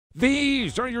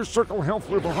These are your Circle Health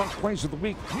Riverhawks plays of the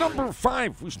week. Number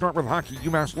 5, we start with hockey.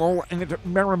 UMass Lowell and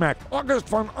Merrimack. August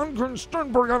von Ungern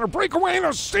Sternberg on a breakaway and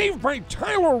a save by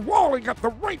Tyler Wall. He got the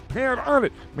right pad on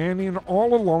it. Man in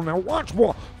all alone. Now watch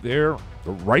Wall. There,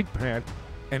 the right pad.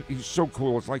 And he's so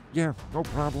cool. It's like, yeah, no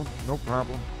problem, no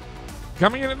problem.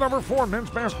 Coming in at number 4, men's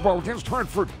basketball against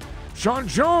Hartford. Sean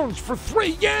Jones for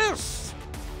 3, yes!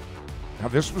 Now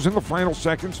this was in the final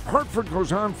seconds. Hartford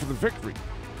goes on for the victory.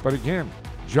 But again,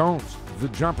 Jones, the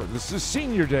jumper. This is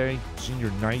senior day,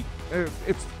 senior night.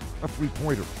 It's a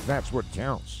three-pointer. That's what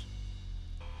counts.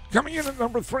 Coming in at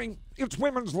number 3, it's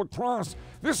women's lacrosse.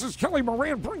 This is Kelly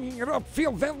Moran bringing it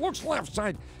upfield. Then looks left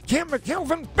side. Cam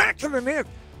McKelvin back to the net.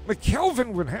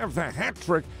 McKelvin would have the hat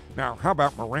trick. Now, how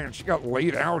about Moran? She got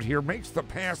laid out here, makes the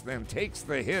pass, then takes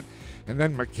the hit, and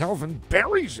then McKelvin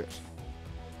buries it.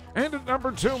 And at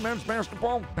number 2, men's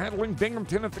basketball, battling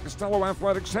Binghamton at the Costello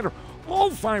Athletic Center. All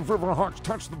 5 Riverhawks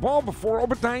touched the ball before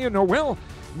Obadiah Noel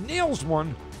nails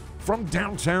one from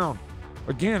downtown.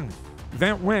 Again,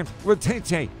 that went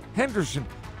Latete, Henderson,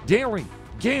 Daly,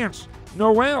 Gantz,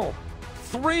 Noel,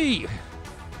 3.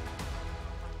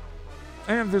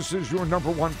 And this is your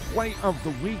number 1 play of the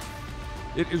week.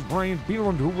 It is Brian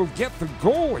Beeland who will get the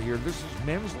goal here. This is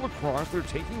men's lacrosse. They're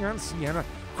taking on Siena.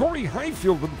 Corey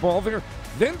Highfield with the ball there.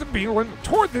 Then to Beeland,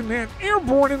 toward the net,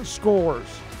 airborne and scores.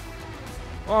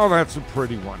 Oh, that's a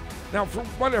pretty one. Now, for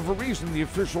whatever reason, the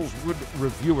officials would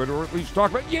review it or at least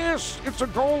talk about, yes, it's a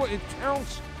goal, it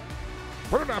counts.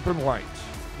 Put it up in lights.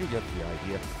 You get the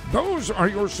idea. Those are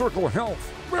your Circle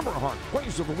Health Riverhawk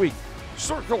plays of the week.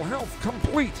 Circle Health,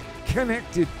 complete,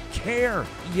 connected, care,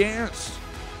 yes.